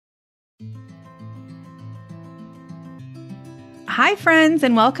Hi, friends,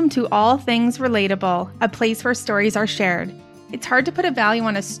 and welcome to All Things Relatable, a place where stories are shared. It's hard to put a value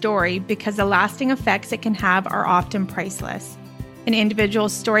on a story because the lasting effects it can have are often priceless. An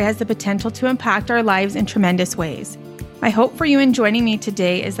individual's story has the potential to impact our lives in tremendous ways. My hope for you in joining me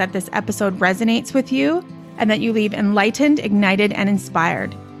today is that this episode resonates with you and that you leave enlightened, ignited, and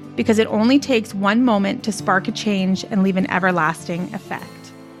inspired, because it only takes one moment to spark a change and leave an everlasting effect.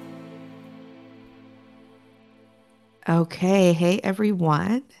 Okay. Hey,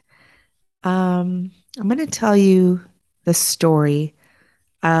 everyone. I'm going to tell you the story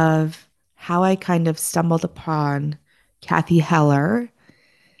of how I kind of stumbled upon Kathy Heller,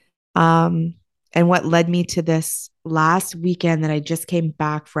 um, and what led me to this last weekend that I just came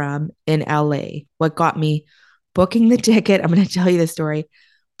back from in LA. What got me booking the ticket. I'm going to tell you the story.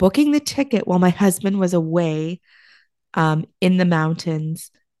 Booking the ticket while my husband was away, in the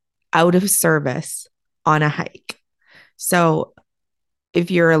mountains, out of service on a hike. So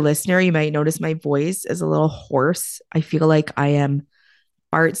if you're a listener, you might notice my voice is a little hoarse. I feel like I am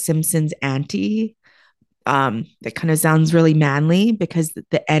Art Simpson's auntie. That kind of sounds really manly because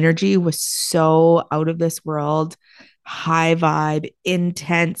the energy was so out of this world, high vibe,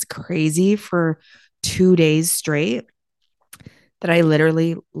 intense, crazy for 2 days straight that I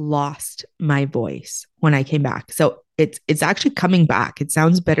literally lost my voice when I came back. So it's actually coming back. It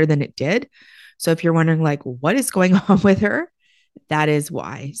sounds better than it did. So if you're wondering like what is going on with her, that is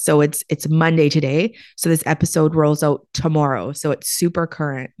why. So it's Monday today. So this episode rolls out tomorrow. So it's super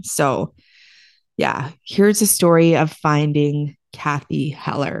current. So yeah, here's a story of finding Kathy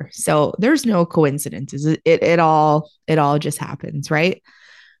Heller. So there's no coincidences. It all just happens, right?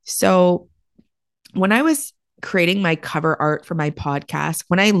 So when I was creating my cover art for my podcast,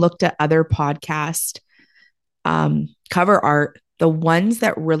 when I looked at other podcast cover art, the ones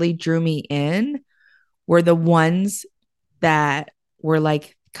that really drew me in were the ones that were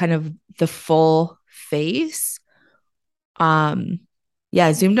like kind of the full face. Um,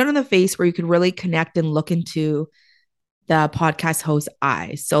 yeah, zoomed in on the face where you could really connect and look into the podcast host's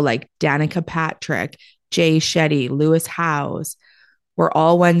eyes. So like Danica Patrick, Jay Shetty, Lewis Howes were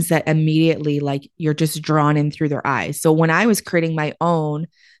all ones that immediately like you're just drawn in through their eyes. So when I was creating my own,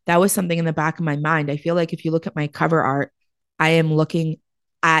 that was something in the back of my mind. I feel like if you look at my cover art, I am looking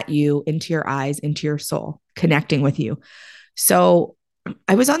at you, into your eyes, into your soul, connecting with you. So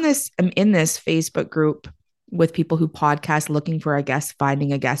I'm in this Facebook group with people who podcast, looking for a guest,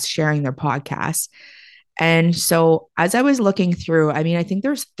 finding a guest, sharing their podcast. And so as I was looking through, I mean, I think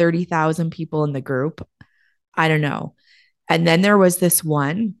there's 30,000 people in the group. I don't know. And then there was this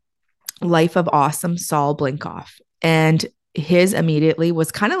one, Life of Awesome Saul Blinkoff. And his immediately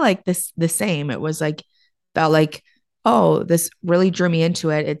was kind of like the same. It was like, felt like, oh, this really drew me into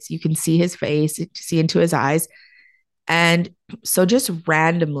it. It's, you can see his face, see into his eyes. And so just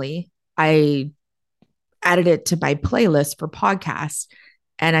randomly, I added it to my playlist for podcasts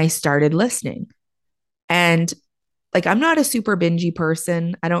and I started listening. And like, I'm not a super bingey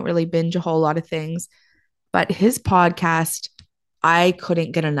person. I don't really binge a whole lot of things, but his podcast, I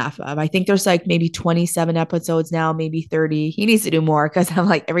couldn't get enough of. I think there's like maybe 27 episodes now, maybe 30. He needs to do more because I'm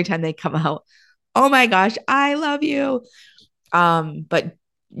like, every time they come out, oh my gosh, I love you. But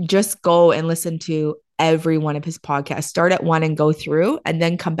just go and listen to every one of his podcasts. Start at one and go through, and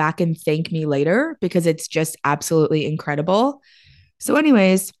then come back and thank me later because it's just absolutely incredible. So,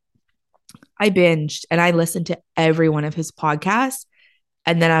 anyways, I binged and I listened to every one of his podcasts.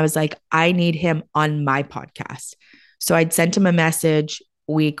 And then I was like, I need him on my podcast. So I'd sent him a message.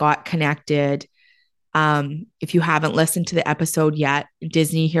 We got connected. If you haven't listened to the episode yet,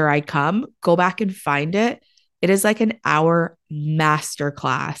 Disney Here I Come, go back and find it. It is like an hour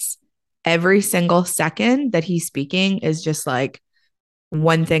masterclass. Every single second that he's speaking is just like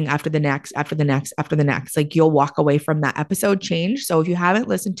one thing after the next, after the next, after the next. Like you'll walk away from that episode changed. So if you haven't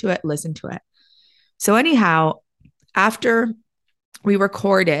listened to it, listen to it. So, anyhow, after we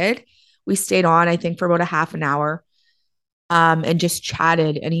recorded, we stayed on, I think, for about a half an hour, and just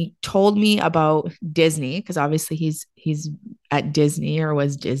chatted. And he told me about Disney because obviously he's at Disney or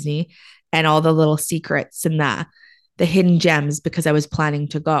was Disney, and all the little secrets and the hidden gems because I was planning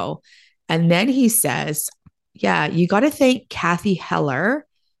to go. And then he says, "Yeah, you got to thank Kathy Heller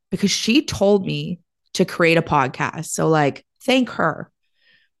because she told me to create a podcast. So like, thank her."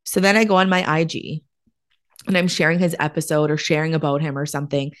 So then I go on my IG and I'm sharing his episode or sharing about him or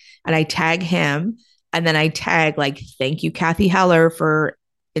something, and I tag him, and then I tag like, thank you, Kathy Heller, for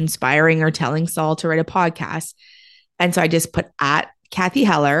inspiring or telling Saul to write a podcast. And so I just put at Kathy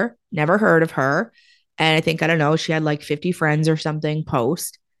Heller, never heard of her. And I think, I don't know, she had like 50 friends or something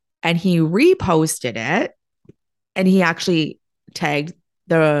post. And he reposted it. And he actually tagged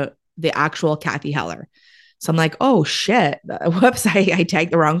the actual Cathy Heller. So I'm like, oh shit, whoops, I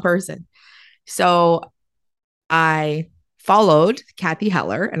tagged the wrong person. So I followed Cathy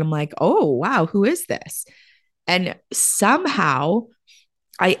Heller and I'm like, oh wow, who is this? And somehow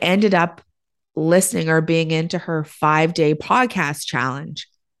I ended up listening or being into her 5-day podcast challenge.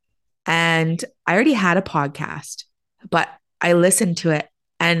 And I already had a podcast, but I listened to it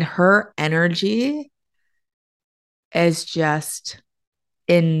and her energy is just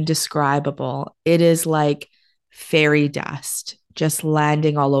indescribable. It is like fairy dust just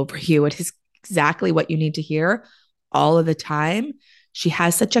landing all over you. It is exactly what you need to hear all of the time. She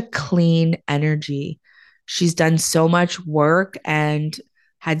has such a clean energy. She's done so much work and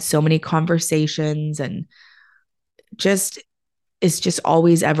had so many conversations and just is just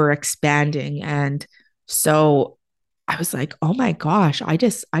always ever expanding. And so I was like, oh my gosh, I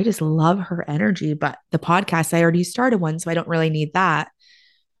just love her energy. But the podcast, I already started one, so I don't really need that.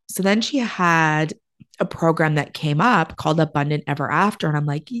 So then she had a program that came up called Abundant Ever After. And I'm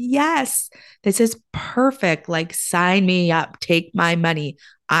like, yes, this is perfect. Like, sign me up, take my money.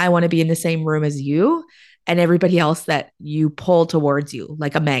 I want to be in the same room as you and everybody else that you pull towards you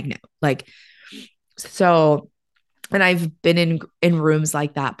like a magnet. Like, so, and I've been in rooms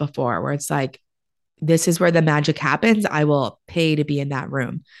like that before where it's like, this is where the magic happens. I will pay to be in that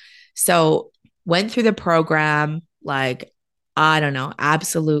room. So went through the program, like, I don't know,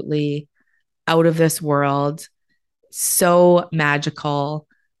 absolutely out of this world, so magical,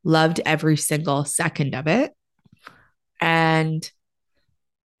 loved every single second of it. And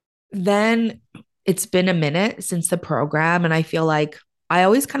then it's been a minute since the program. And I feel like I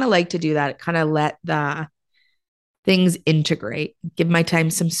always kind of like to do that, kind of let the things integrate, give my time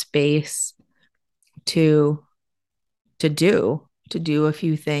some space to to do a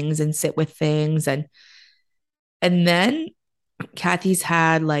few things and sit with things and then Cathy's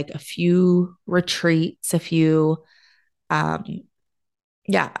had like a few retreats, a few um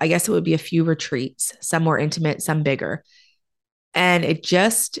yeah, I guess it would be a few retreats, some more intimate, some bigger. And it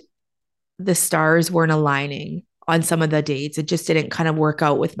just the stars weren't aligning on some of the dates. It just didn't kind of work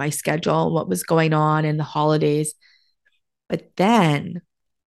out with my schedule, what was going on in the holidays. But then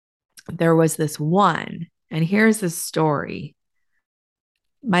there was this one, and here's the story.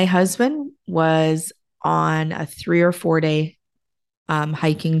 My husband was on a 3 or 4 day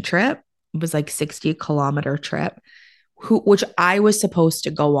hiking trip. It was like 60-kilometer trip, which I was supposed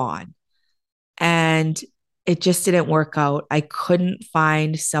to go on. And it just didn't work out. I couldn't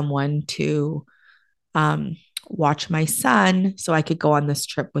find someone to um, watch my son so I could go on this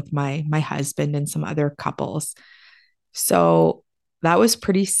trip with my husband and some other couples. So that was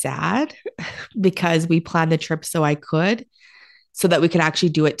pretty sad because we planned the trip so that we could actually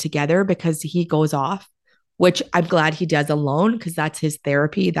do it together because he goes off, which I'm glad he does alone because that's his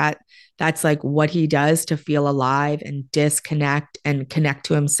therapy. That's like what he does to feel alive and disconnect and connect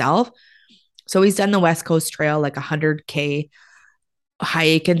to himself. So he's done the West Coast Trail, like 100K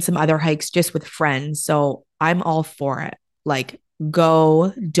hike and some other hikes just with friends. So I'm all for it. Like,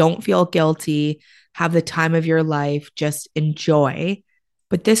 go, don't feel guilty, have the time of your life, just enjoy.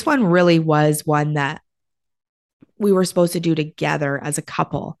 But this one really was one that we were supposed to do together as a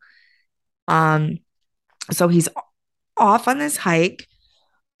couple. Um, so he's off on this hike.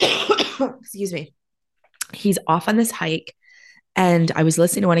 Excuse me. He's off on this hike. And I was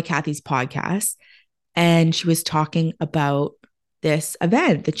listening to one of Cathy's podcasts, and she was talking about this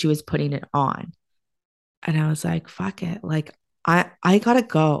event that she was putting it on. And I was like, fuck it. Like, I gotta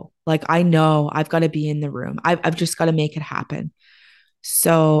go. Like, I know I've got to be in the room. I've just got to make it happen.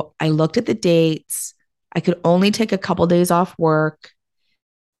 So I looked at the dates. I could only take a couple days off work.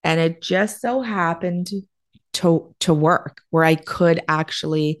 And it just so happened to work where I could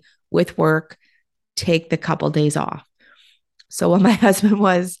actually, with work, take the couple days off. So when my husband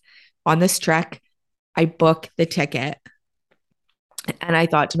was on this trek, I booked the ticket and I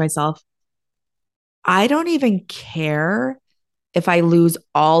thought to myself, I don't even care if I lose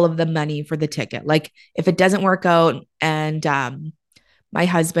all of the money for the ticket. Like, if it doesn't work out and my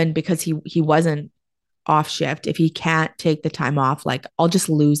husband, because he wasn't off shift, if he can't take the time off, like, I'll just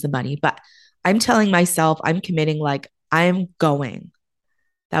lose the money. But I'm telling myself, I'm committing, like, I'm going.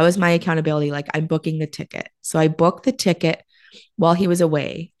 That was my accountability. Like, I'm booking the ticket. So I booked the ticket while he was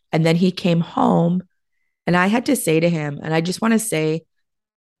away. And then he came home and I had to say to him, and I just want to say,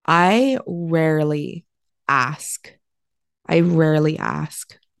 I rarely ask. I rarely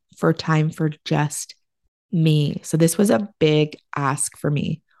ask for time for just me. So this was a big ask for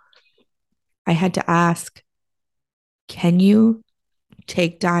me. I had to ask, can you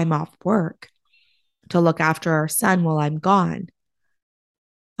take time off work to look after our son while I'm gone?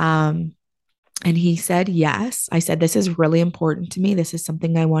 Um, and he said, yes. I said, this is really important to me. This is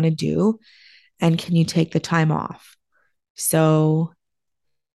something I want to do. And can you take the time off? So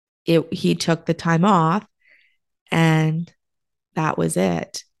he took the time off, and that was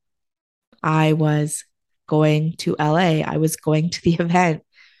it. I was going to LA. I was going to the event.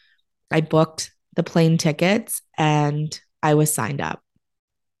 I booked the plane tickets and I was signed up.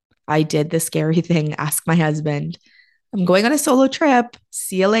 I did the scary thing, ask my husband, I'm going on a solo trip.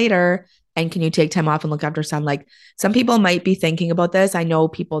 See you later. And can you take time off and look after son? Like, some people might be thinking about this. I know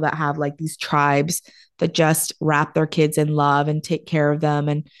people that have like these tribes that just wrap their kids in love and take care of them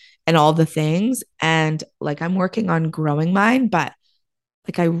and all the things. And like, I'm working on growing mine, but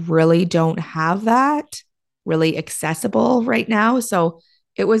like, I really don't have that really accessible right now. So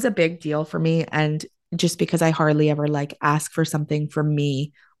it was a big deal for me. And just because I hardly ever like ask for something for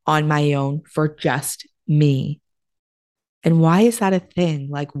me on my own for just me. And why is that a thing?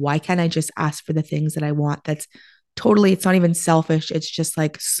 Like, why can't I just ask for the things that I want? That's totally, it's not even selfish. It's just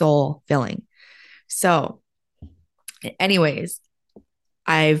like soul filling. So, anyways,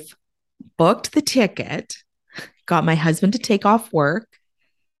 I've booked the ticket, got my husband to take off work,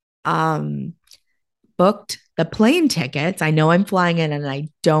 um, booked the plane tickets. I know I'm flying in and I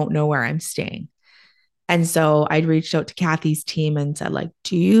don't know where I'm staying. And so I'd reached out to Kathy's team and said, like,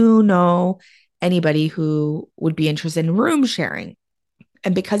 do you know anybody who would be interested in room sharing?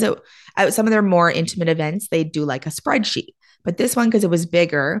 And because at some of their more intimate events, they do like a spreadsheet. But this one, because it was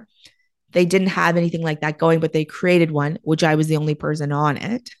bigger, they didn't have anything like that going, but they created one, which I was the only person on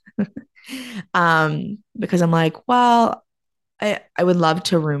it. Because I'm like, well, I would love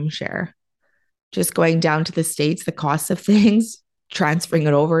to room share. Just going down to the States, the cost of things, transferring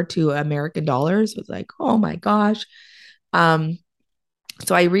it over to American dollars was like, oh my gosh. Um,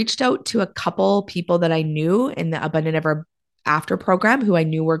 so I reached out to a couple people that I knew in the Abundant Ever After program who I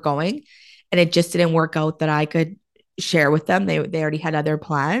knew were going, and it just didn't work out that I could share with them. They already had other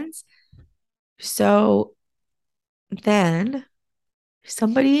plans. So then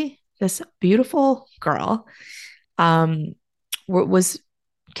this beautiful girl, um, was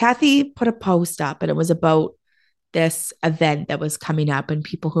Kathy put a post up, and it was about this event that was coming up and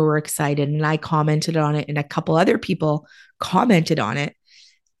people who were excited. And I commented on it, and a couple other people commented on it.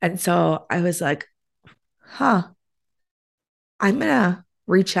 And so I was like, huh, I'm going to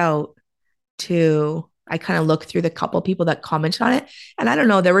reach out to, I kind of looked through the couple people that commented on it. And I don't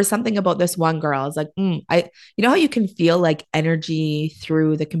know, there was something about this one girl. I was like, you know how you can feel like energy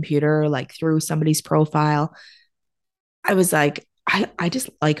through the computer, like through somebody's profile? I was like, I just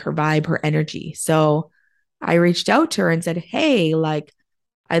like her vibe, her energy. So I reached out to her and said, hey, like,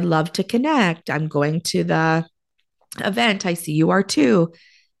 I'd love to connect. I'm going to the event. I see you are too.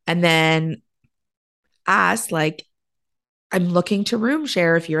 And then asked, like, I'm looking to room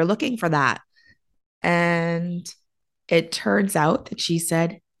share if you're looking for that. And it turns out that she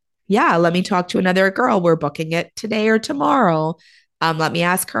said, yeah, let me talk to another girl. We're booking it today or tomorrow. Let me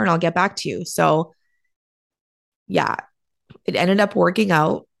ask her and I'll get back to you. So, yeah, it ended up working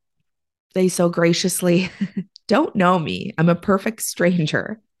out. They so graciously don't know me. I'm a perfect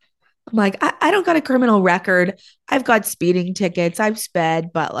stranger. I'm like, I don't got a criminal record. I've got speeding tickets. I've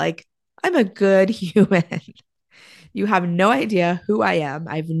sped, but like, I'm a good human. You have no idea who I am.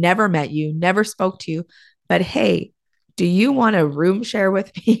 I've never met you, never spoke to you. But hey, do you want a room share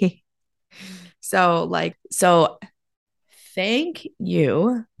with me? So thank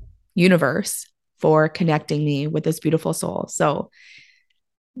you, universe, for connecting me with this beautiful soul. So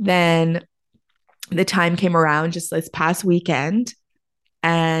then the time came around just this past weekend,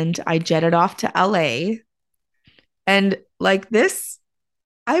 and I jetted off to LA. And like this,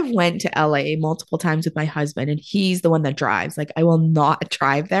 I went to LA multiple times with my husband, and he's the one that drives. Like, I will not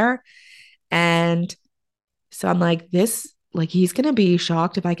drive there. And so I'm like, he's going to be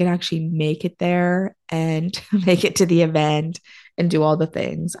shocked if I can actually make it there and make it to the event and do all the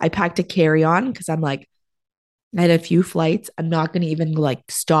things. I packed a carry on because I'm like, I had a few flights. I'm not going to even like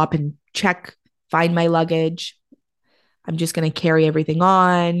stop and check, find my luggage. I'm just going to carry everything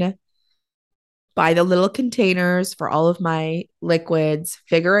on, buy the little containers for all of my liquids,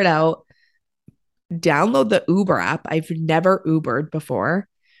 figure it out, download the Uber app. I've never Ubered before.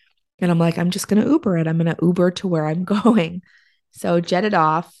 And I'm like, I'm just going to Uber it. I'm going to Uber to where I'm going. So jetted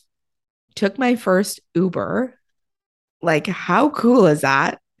off, took my first Uber. Like, how cool is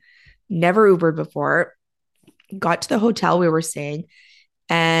that? Never Ubered before. Got to the hotel we were staying.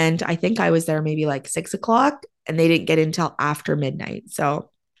 And I think I was there maybe like 6 o'clock, and they didn't get in until after midnight. So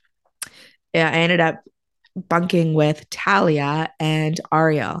yeah, I ended up bunking with Talia and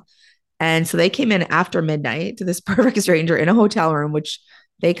Ariel. And so they came in after midnight to this perfect stranger in a hotel room, which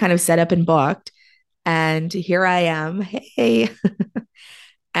they kind of set up and booked. And here I am. Hey.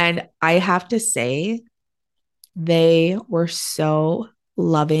 And I have to say, they were so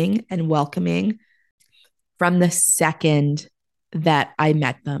loving and welcoming from the second that I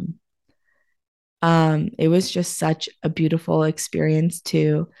met them. It was just such a beautiful experience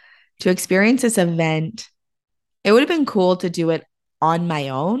to experience this event. It would have been cool to do it on my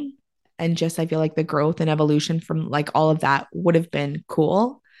own, and just I feel like the growth and evolution from like all of that would have been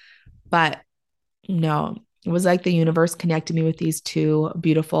cool. But no, it was like the universe connected me with these two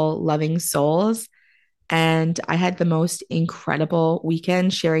beautiful, loving souls. And I had the most incredible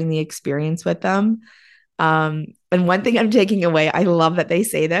weekend sharing the experience with them. And one thing I'm taking away, I love that they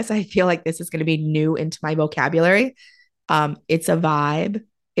say this. I feel like this is going to be new into my vocabulary. It's a vibe.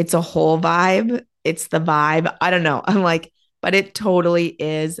 It's a whole vibe. It's the vibe. I don't know. I'm like, but it totally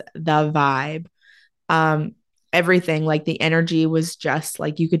is the vibe. Um, Everything, like the energy was just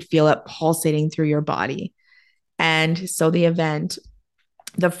like you could feel it pulsating through your body. And so the event,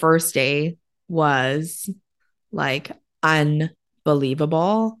 the first day was like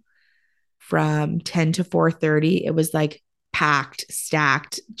unbelievable from 10 to 4:30. It was like packed,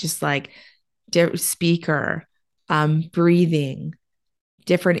 stacked, just like speaker, breathing,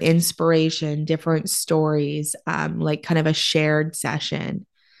 different inspiration, different stories, like kind of a shared session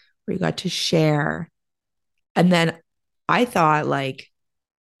where you got to share. And then I thought, like,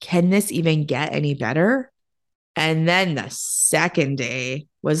 can this even get any better? And then the second day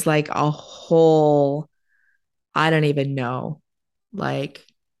was like a whole, I don't even know, like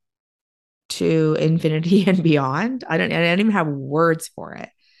to infinity and beyond. I don't even have words for it.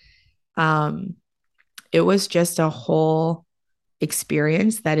 Um, it was just a whole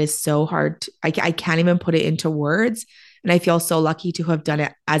experience that is so hard. I can't even put it into words. And I feel so lucky to have done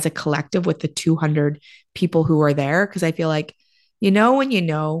it as a collective with the 200 people who were there. Cause I feel like, when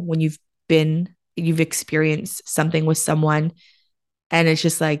you've experienced something with someone and it's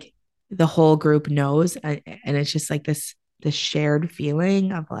just like the whole group knows. And it's just like this shared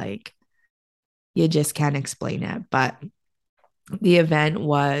feeling of like, you just can't explain it. But the event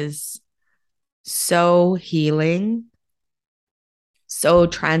was so healing, so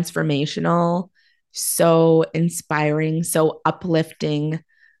transformational, so inspiring, so uplifting.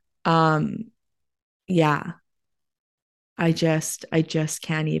 Um, yeah, I just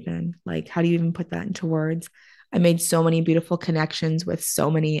can't even like, how do you even put that into words? I made so many beautiful connections with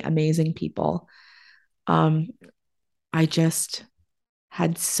so many amazing people. Um, I just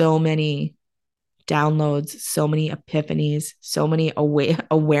had so many downloads, so many epiphanies, so many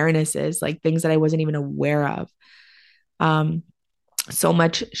awarenesses, like things that I wasn't even aware of. Um, so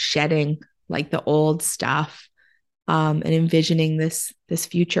much shedding, like the old stuff, and envisioning this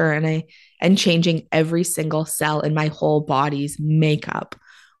future, and changing every single cell in my whole body's makeup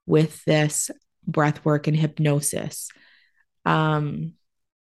with this breath work and hypnosis. Um,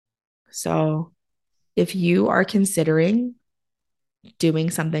 so if you are considering doing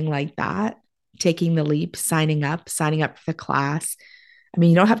something like that, taking the leap, signing up for the class. I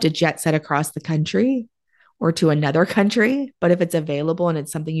mean, you don't have to jet set across the country or to another country, but if it's available and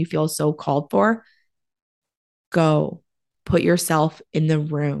it's something you feel so called for, go put yourself in the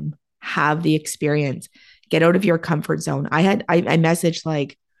room, have the experience, get out of your comfort zone. I messaged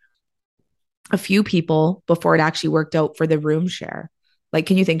like a few people before it actually worked out for the room share. Like,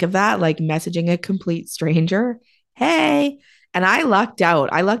 can you think of that? Like messaging a complete stranger, hey. And I lucked out.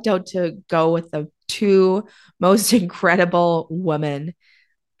 I lucked out to go with the two most incredible women,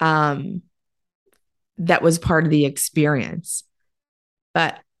 um, that was part of the experience.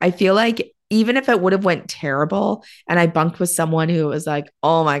 But I feel like even if it would have went terrible and I bunked with someone who was like,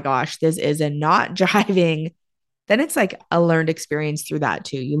 oh my gosh, this is a not driving, then it's like a learned experience through that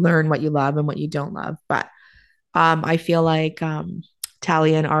too. You learn what you love and what you don't love. But I feel like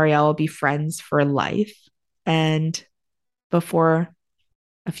Talia and Ariel will be friends for life. And before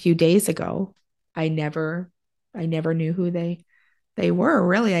a few days ago, I never I never knew who they were.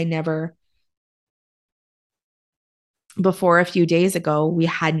 Really, I never before a few days ago, we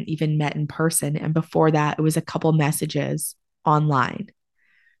hadn't even met in person. And before that, it was a couple messages online.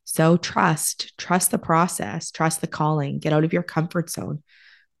 So trust the process, trust the calling, get out of your comfort zone,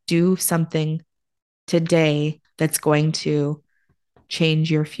 do something today that's going to change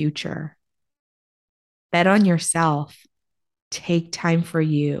your future. Bet on yourself, take time for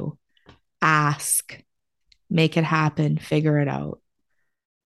you, ask, make it happen, figure it out.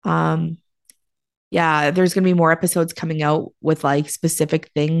 Um, yeah, there's going to be more episodes coming out with like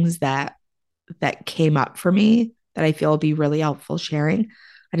specific things that came up for me that I feel will be really helpful sharing.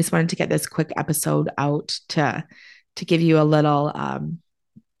 I just wanted to get this quick episode out to give you a little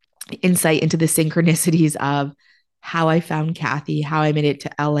insight into the synchronicities of how I found Kathy, how I made it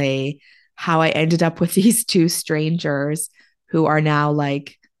to LA, how I ended up with these two strangers who are now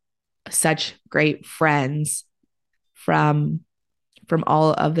like such great friends from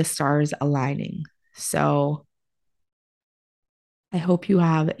all of the stars aligning. So I hope you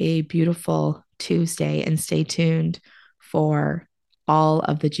have a beautiful Tuesday and stay tuned for all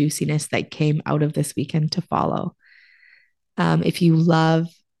of the juiciness that came out of this weekend to follow. If you love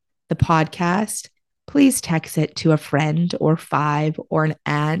the podcast, please text it to a friend or five or an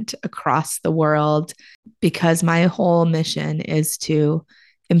aunt across the world, because my whole mission is to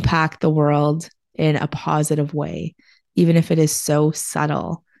impact the world in a positive way, even if it is so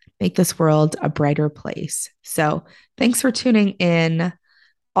subtle. Make this world a brighter place. So thanks for tuning in.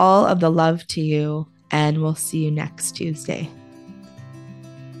 All of the love to you, and we'll see you next Tuesday.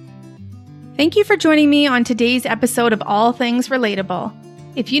 Thank you for joining me on today's episode of All Things Relatable.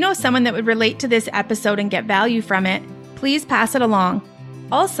 If you know someone that would relate to this episode and get value from it, please pass it along.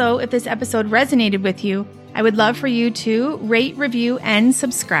 Also, if this episode resonated with you, I would love for you to rate, review, and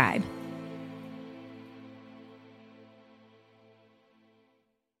subscribe.